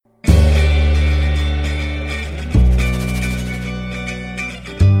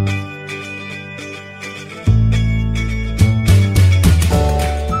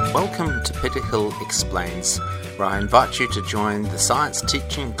Peter Hill Explains, where I invite you to join the science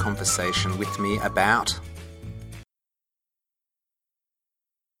teaching conversation with me about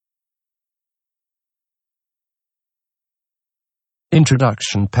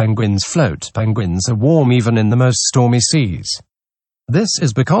Introduction. Penguins float. Penguins are warm even in the most stormy seas. This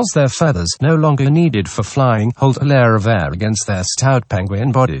is because their feathers, no longer needed for flying, hold a layer of air against their stout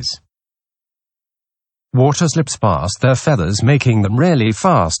penguin bodies. Water slips past their feathers, making them really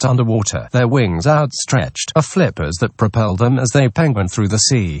fast underwater. Their wings outstretched are flippers that propel them as they penguin through the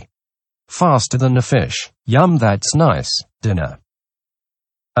sea. Faster than a fish. Yum, that's nice. Dinner.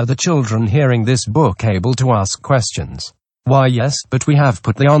 Are the children hearing this book able to ask questions? Why, yes, but we have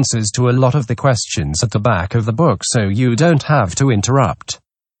put the answers to a lot of the questions at the back of the book so you don't have to interrupt.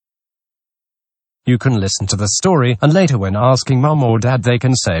 You can listen to the story, and later when asking Mum or Dad they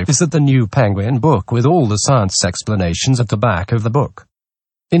can say, "Is that the new Penguin book with all the science explanations at the back of the book?"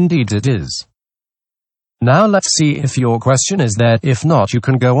 Indeed it is. Now let's see if your question is there. If not, you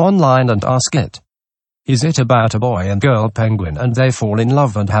can go online and ask it. Is it about a boy and girl penguin and they fall in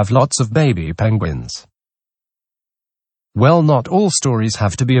love and have lots of baby penguins? Well, not all stories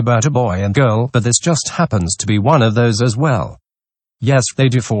have to be about a boy and girl, but this just happens to be one of those as well. Yes, they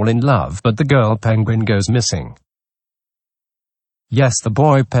do fall in love, but the girl penguin goes missing. Yes, the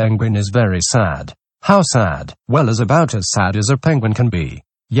boy penguin is very sad. How sad? Well, about as sad as a penguin can be.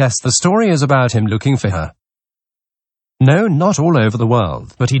 Yes, the story is about him looking for her. No, not all over the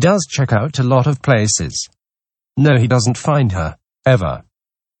world, but he does check out a lot of places. No, he doesn't find her. Ever.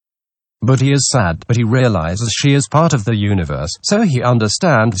 But he is sad, but he realizes she is part of the universe, so he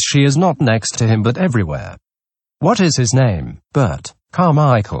understands she is not next to him but everywhere. What is his name? Bert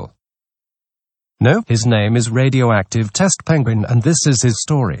Carmichael. No, his name is Radioactive Test Penguin, and this is his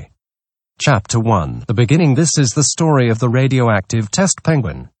story. Chapter 1. The beginning. This is the story of the Radioactive Test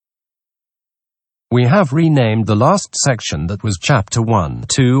Penguin. We have renamed the last section that was Chapter 1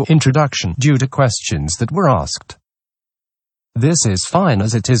 to Introduction due to questions that were asked. This is fine,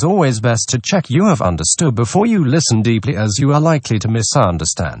 as it is always best to check you have understood before you listen deeply, as you are likely to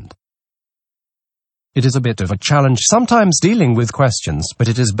misunderstand. It is a bit of a challenge sometimes dealing with questions, but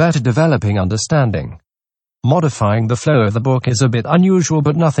it is better developing understanding. Modifying the flow of the book is a bit unusual,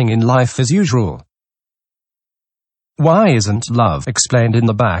 but nothing in life is usual. Why isn't love explained in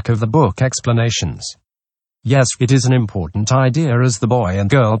the back of the book explanations? Yes, it is an important idea, as the boy and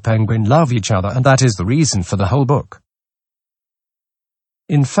girl penguin love each other, and that is the reason for the whole book.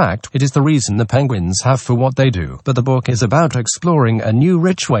 In fact, it is the reason the penguins have for what they do, but the book is about exploring a new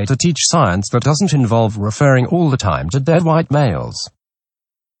rich way to teach science that doesn't involve referring all the time to dead white males.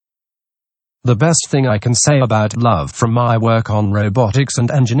 The best thing I can say about love from my work on robotics and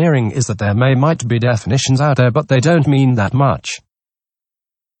engineering is that there might be definitions out there, but they don't mean that much.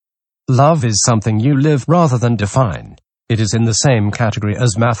 Love is something you live rather than define. It is in the same category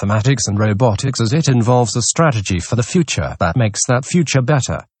as mathematics and robotics, as it involves a strategy for the future that makes that future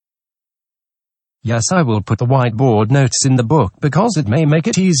better. Yes, I will put the whiteboard notes in the book because it may make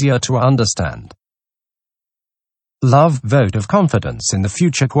it easier to understand. Love, vote of confidence in the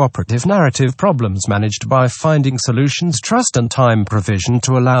future, cooperative narrative, problems managed by finding solutions, trust and time provision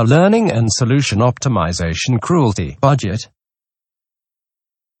to allow learning and solution optimization, cruelty, budget,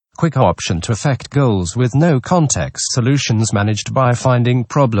 quick option to affect goals with no context, solutions managed by finding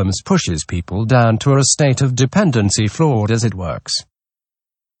problems, pushes people down to a state of dependency, flawed as it works.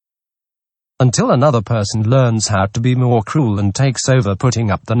 Until another person learns how to be more cruel and takes over putting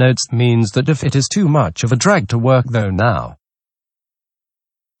up the notes, means that if it is too much of a drag to work though now,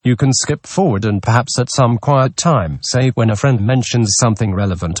 you can skip forward and perhaps at some quiet time, say when a friend mentions something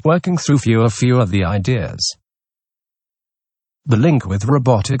relevant, working through few of the ideas. The link with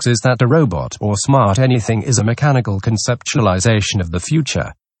robotics is that a robot, or smart anything, is a mechanical conceptualization of the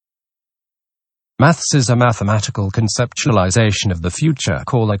future. Maths is a mathematical conceptualization of the future,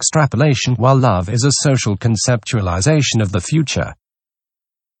 called extrapolation, while love is a social conceptualization of the future.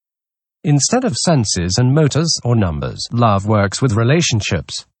 Instead of senses and motors, or numbers, love works with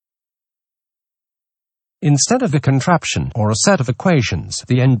relationships. Instead of a contraption, or a set of equations,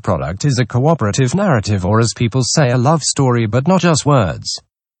 the end product is a cooperative narrative, or as people say, a love story, but not just words.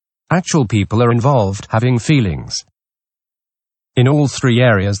 Actual people are involved, having feelings. In all three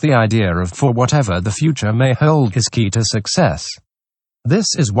areas, the idea of for whatever the future may hold is key to success. This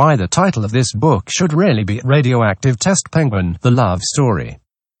is why the title of this book should really be Radioactive Test Penguin, the Love Story.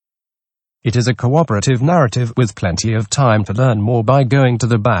 It is a cooperative narrative with plenty of time to learn more by going to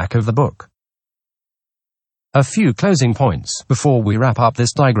the back of the book. A few closing points before we wrap up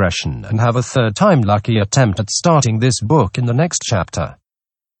this digression and have a third time lucky attempt at starting this book in the next chapter.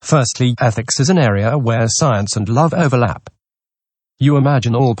 Firstly, ethics is an area where science and love overlap. You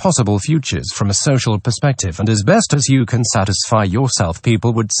imagine all possible futures from a social perspective, and as best as you can satisfy yourself,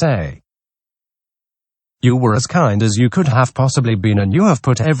 people would say. You were as kind as you could have possibly been, and you have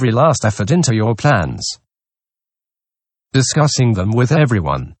put every last effort into your plans. Discussing them with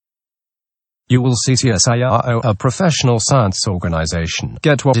everyone. You will see CSIRO, a professional science organization,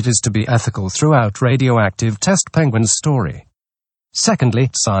 get what it is to be ethical throughout radioactive test penguin's story. Secondly,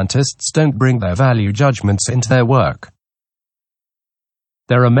 scientists don't bring their value judgments into their work.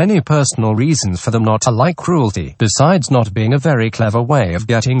 There are many personal reasons for them not to like cruelty, besides not being a very clever way of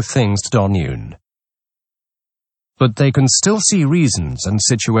getting things done. But they can still see reasons and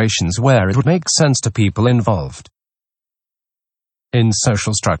situations where it would make sense to people involved. In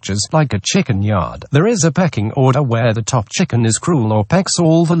social structures, like a chicken yard, there is a pecking order where the top chicken is cruel or pecks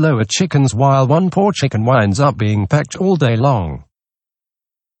all the lower chickens, while one poor chicken winds up being pecked all day long.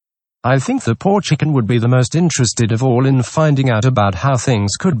 I think the poor chicken would be the most interested of all in finding out about how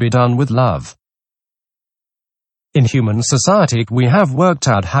things could be done with love. In human society, we have worked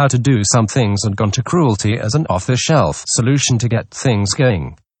out how to do some things and gone to cruelty as an off-the-shelf solution to get things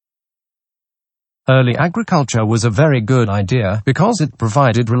going. Early agriculture was a very good idea because it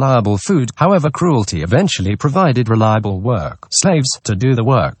provided reliable food. However, cruelty eventually provided reliable work, slaves, to do the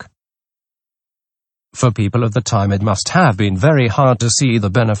work. For people of the time, it must have been very hard to see the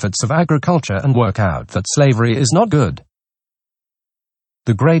benefits of agriculture and work out that slavery is not good.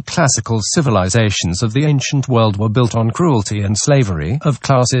 The great classical civilizations of the ancient world were built on cruelty and slavery of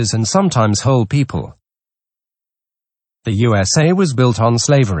classes and sometimes whole people. The USA was built on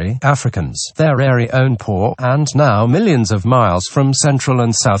slavery, Africans, their very own poor, and now millions of miles from Central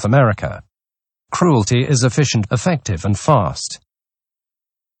and South America. Cruelty is efficient, effective, and fast.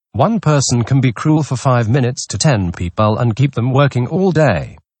 One person can be cruel for 5 minutes to 10 people and keep them working all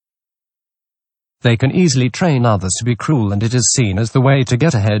day. They can easily train others to be cruel, and it is seen as the way to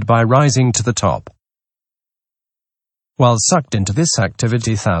get ahead by rising to the top. While sucked into this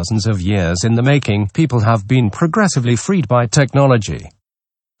activity thousands of years in the making, people have been progressively freed by technology.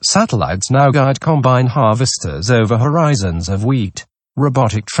 Satellites now guide combine harvesters over horizons of wheat.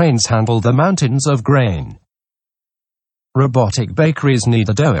 Robotic trains handle the mountains of grain. Robotic bakeries knead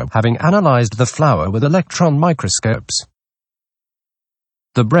the dough, having analyzed the flour with electron microscopes.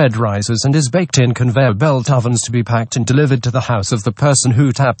 The bread rises and is baked in conveyor belt ovens to be packed and delivered to the house of the person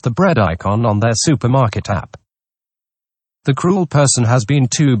who tapped the bread icon on their supermarket app. The cruel person has been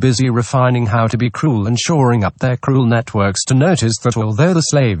too busy refining how to be cruel and shoring up their cruel networks to notice that although the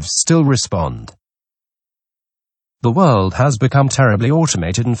slaves still respond, the world has become terribly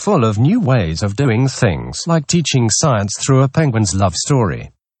automated and full of new ways of doing things, like teaching science through a penguin's love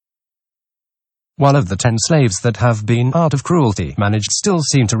story. One of the 10 slaves that have been out of cruelty managed still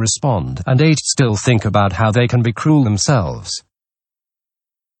seem to respond, and 8 still think about how they can be cruel themselves.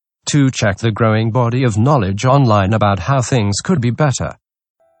 To check the growing body of knowledge online about how things could be better.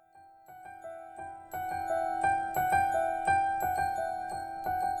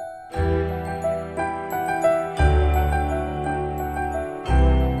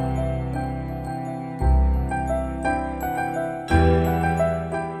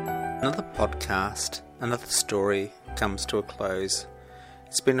 Another podcast, another story comes to a close.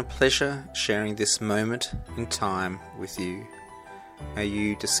 It's been a pleasure sharing this moment in time with you. May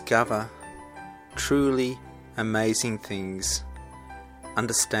you discover truly amazing things,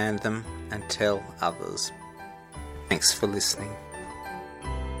 understand them, and tell others. Thanks for listening.